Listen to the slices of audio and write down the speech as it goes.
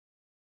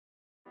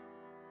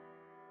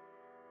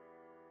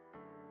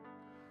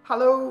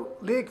Hello,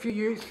 Lakeview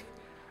Youth.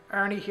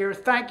 Ernie here.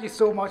 Thank you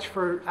so much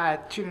for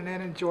tuning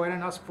in and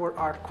joining us for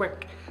our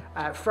quick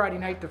Friday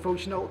night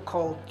devotional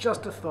called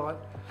Just a Thought.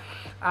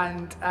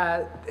 And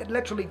it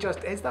literally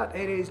just is that.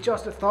 It is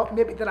just a thought,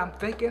 maybe that I'm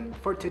thinking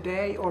for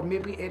today, or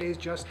maybe it is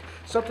just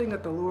something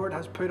that the Lord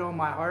has put on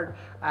my heart.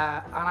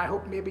 And I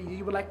hope maybe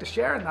you would like to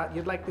share in that.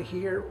 You'd like to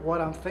hear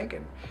what I'm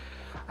thinking.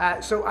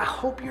 So I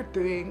hope you're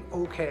doing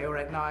okay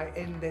right now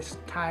in this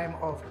time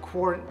of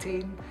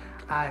quarantine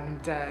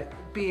and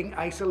being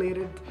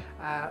isolated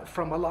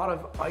from a lot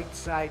of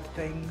outside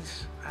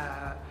things.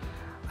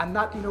 And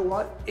that, you know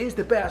what, is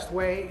the best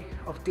way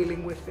of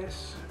dealing with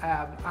this.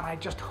 And I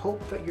just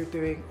hope that you're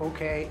doing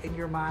okay in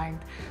your mind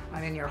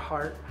and in your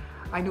heart.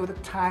 I know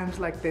that times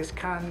like this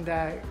can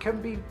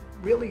be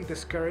really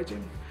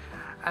discouraging.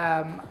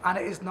 And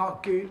it is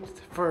not good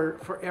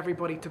for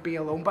everybody to be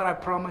alone, but I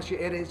promise you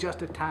it is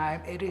just a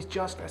time, it is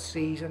just a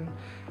season,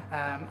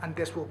 and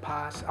this will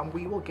pass and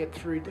we will get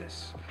through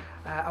this.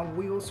 And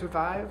we will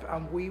survive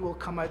and we will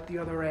come out the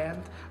other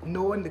end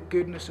knowing the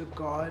goodness of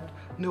God,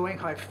 knowing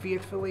how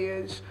faithful He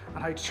is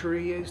and how true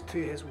He is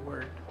to His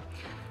word.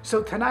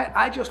 So tonight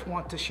I just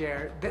want to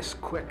share this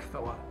quick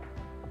thought.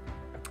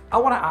 I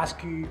want to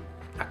ask you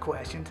a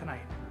question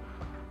tonight.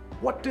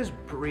 What does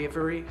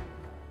bravery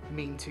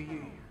mean to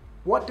you?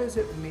 What does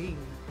it mean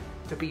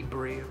to be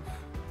brave?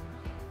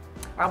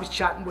 I was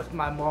chatting with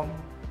my mum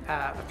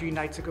a few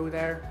nights ago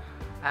there,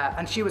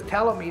 and she was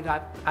telling me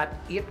that at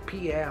 8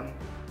 p.m.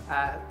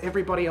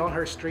 Everybody on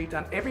her street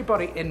and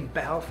everybody in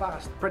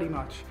Belfast pretty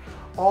much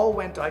all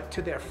went out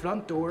to their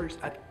front doors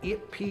at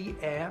 8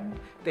 p.m.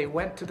 They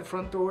went to the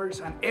front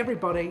doors and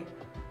everybody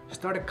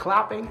started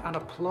clapping and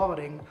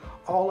applauding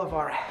all of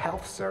our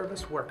health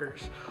service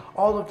workers,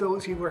 all of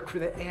those who work for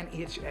the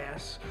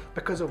NHS,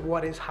 because of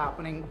what is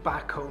happening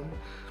back home.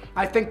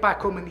 I think back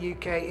home in the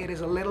UK it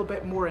is a little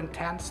bit more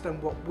intense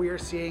than what we're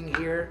seeing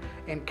here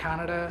in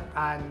Canada,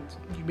 and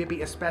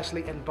maybe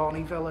especially in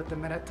Bonnyville at the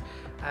minute.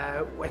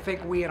 I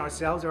think we and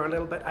ourselves are a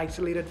little bit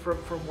isolated from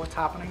what's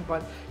happening,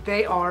 but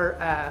they are,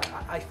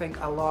 I think,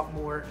 a lot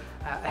more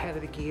ahead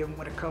of the game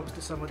when it comes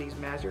to some of these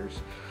measures.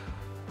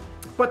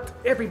 But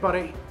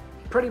everybody,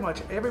 pretty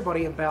much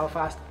everybody in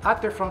Belfast at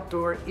their front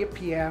door, 8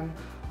 p.m,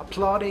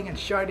 applauding and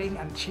shouting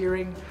and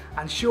cheering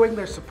and showing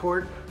their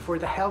support for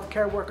the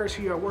healthcare workers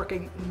who are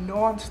working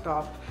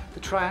non-stop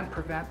to try and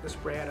prevent the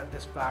spread of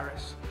this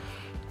virus.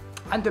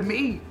 And to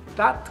me,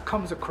 that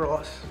comes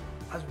across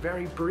as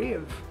very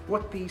brave,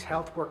 what these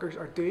health workers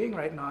are doing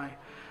right now.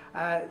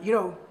 You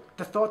know,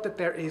 the thought that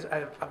there is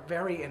a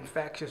very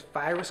infectious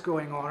virus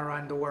going on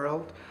around the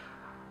world,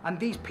 and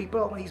these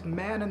people, these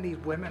men and these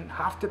women,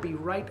 have to be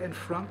right in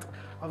front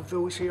of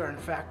those who are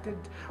infected,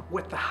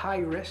 with the high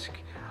risk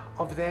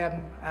of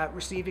them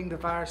receiving the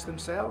virus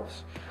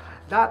themselves.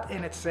 That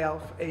in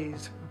itself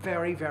is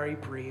very, very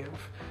brave.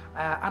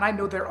 And I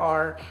know there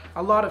are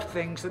a lot of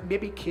things that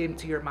maybe came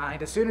to your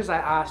mind as soon as I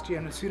asked you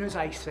and as soon as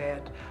I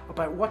said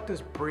about what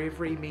does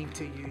bravery mean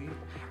to you.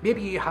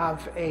 Maybe you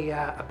have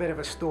a bit of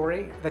a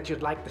story that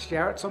you'd like to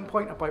share at some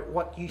point about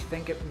what you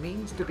think it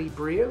means to be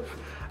brave.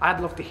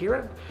 I'd love to hear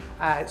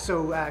it.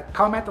 So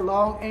comment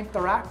along,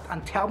 interact,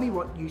 and tell me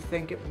what you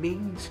think it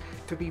means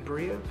to be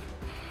brave.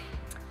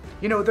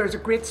 You know, there's a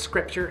great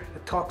scripture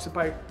that talks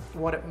about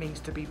what it means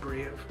to be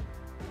brave.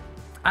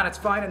 And it's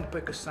found in the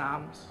book of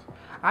Psalms.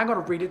 I'm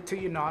going to read it to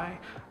you now,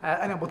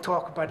 and then we'll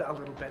talk about it a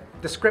little bit.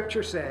 The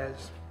scripture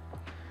says,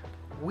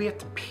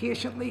 "Wait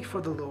patiently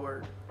for the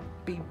Lord.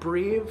 Be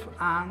brave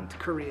and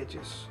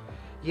courageous.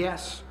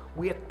 Yes,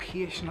 wait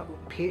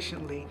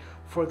patiently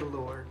for the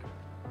Lord."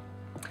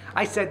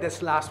 I said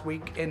this last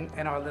week in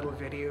our little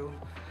video,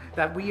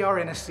 that we are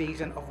in a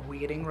season of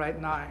waiting right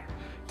now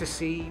to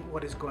see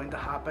what is going to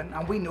happen.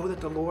 And we know that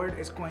the Lord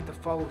is going to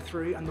follow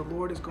through and the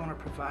Lord is going to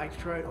provide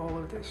throughout all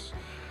of this.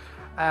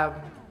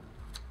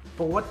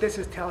 But what this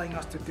is telling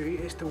us to do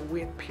is to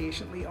wait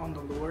patiently on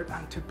the Lord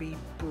and to be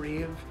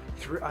brave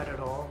throughout it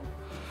all.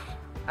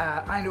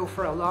 I know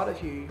for a lot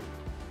of you,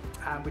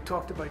 and we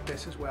talked about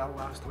this as well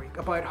last week,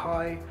 about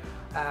how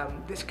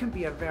this can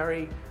be a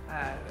very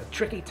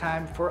tricky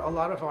time for a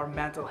lot of our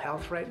mental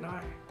health right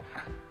now.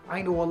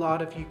 I know a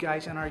lot of you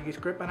guys in our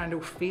youth group, and I know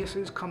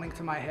faces coming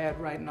to my head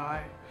right now,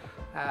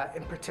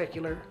 in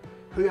particular,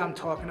 who I'm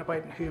talking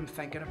about and who I'm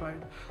thinking about.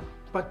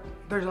 But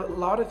there's a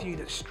lot of you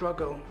that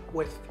struggle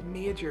with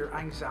major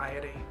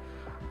anxiety,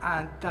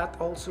 and that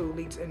also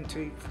leads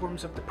into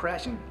forms of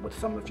depression with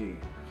some of you.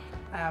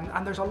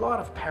 And there's a lot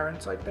of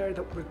parents out there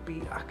that would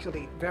be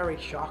actually very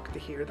shocked to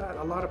hear that.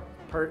 A lot of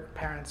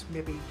parents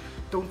maybe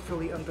don't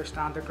fully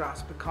understand or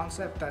grasp the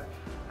concept that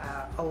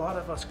a lot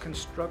of us can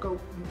struggle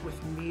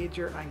with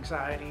major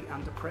anxiety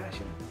and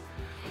depression.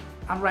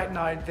 And right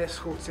now, this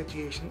whole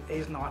situation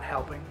is not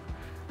helping.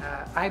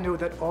 I know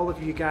that all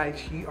of you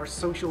guys, you are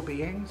social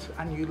beings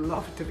and you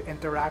love to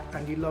interact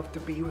and you love to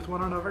be with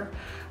one another.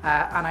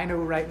 And I know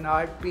right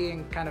now,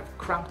 being kind of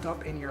cramped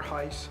up in your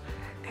house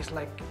is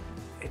like,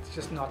 it's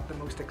just not the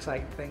most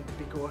exciting thing to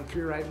be going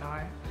through right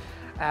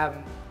now.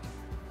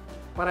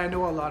 But I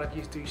know a lot of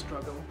you do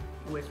struggle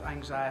with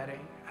anxiety.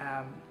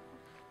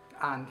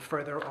 and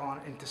further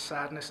on into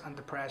sadness and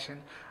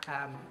depression.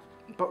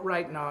 But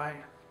right now,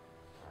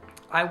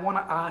 I want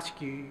to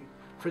ask you,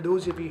 for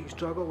those of you who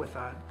struggle with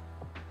that,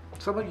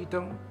 some of you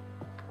don't,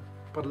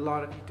 but a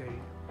lot of you do.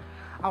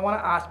 I want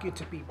to ask you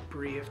to be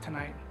brave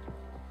tonight.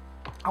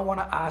 I want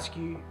to ask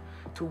you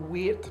to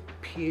wait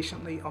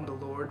patiently on the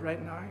Lord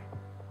right now.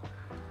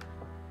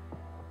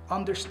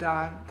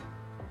 Understand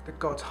that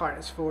God's heart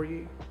is for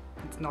you.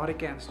 It's not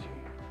against you.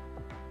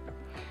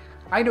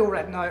 I know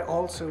right now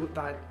also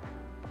that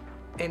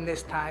in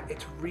this time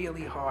it's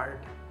really hard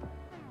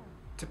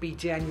to be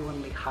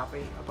genuinely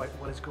happy about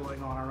what is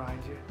going on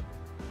around you.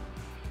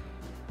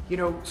 You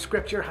know,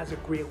 Scripture has a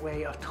great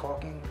way of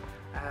talking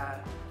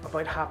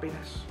about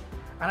happiness,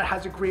 and it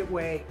has a great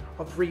way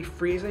of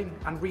rephrasing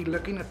and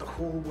re-looking at the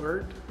whole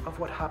word of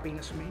what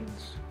happiness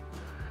means.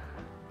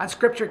 And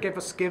Scripture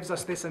gives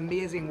us this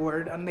amazing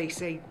word, and they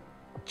say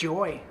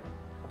joy,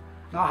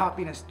 not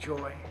happiness,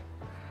 joy.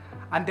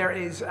 And there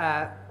is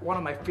one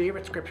of my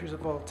favorite scriptures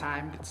of all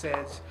time that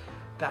says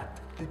that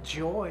the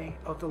joy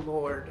of the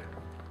Lord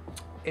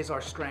is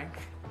our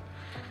strength.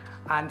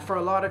 And for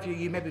a lot of you,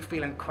 you may be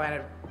feeling kind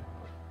of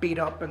beat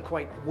up and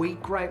quite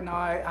weak right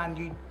now, and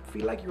you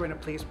feel like you're in a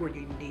place where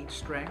you need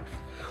strength.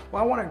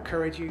 Well, I want to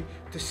encourage you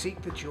to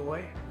seek the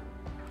joy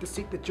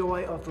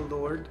of the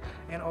Lord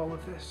in all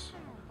of this.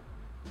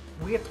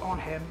 Wait on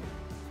Him,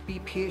 be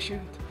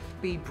patient,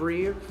 be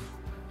brave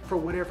for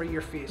whatever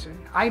you're facing.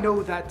 I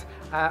know that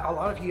a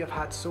lot of you have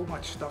had so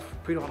much stuff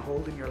put on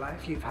hold in your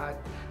life. You've had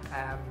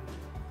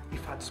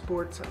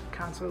sports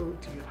cancelled,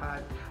 you've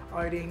had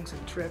outings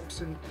and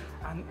trips, and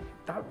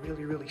that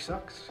really, really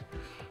sucks.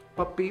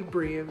 But be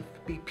brave,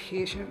 be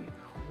patient,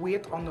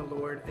 wait on the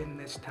Lord in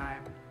this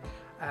time.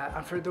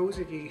 And for those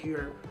of you who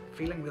are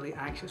feeling really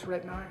anxious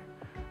right now,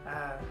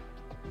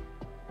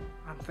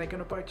 I'm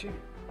thinking about you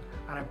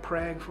and I'm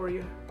praying for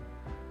you.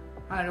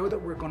 And I know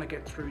that we're going to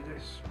get through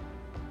this.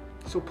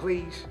 So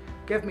please,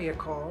 give me a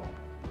call,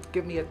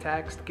 give me a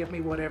text, give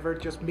me whatever,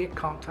 just make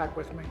contact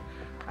with me.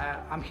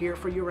 I'm here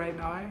for you right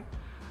now.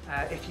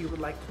 If you would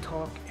like to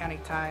talk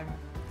anytime,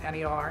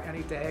 any hour,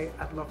 any day,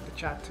 I'd love to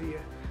chat to you.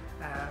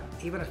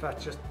 Even if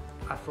that's just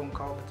a phone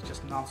call, it's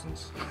just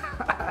nonsense.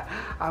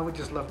 I would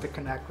just love to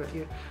connect with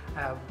you.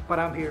 But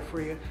I'm here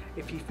for you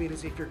if you feel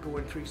as if you're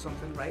going through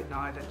something right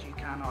now that you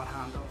cannot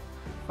handle.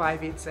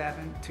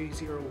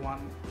 587-201-8818,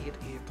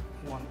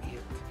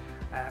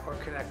 or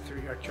connect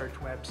through our church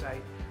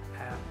website,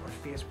 or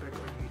Facebook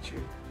or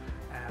YouTube.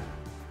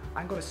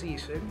 I'm going to see you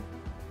soon.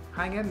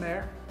 Hang in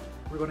there.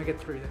 We're going to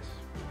get through this.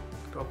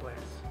 God bless.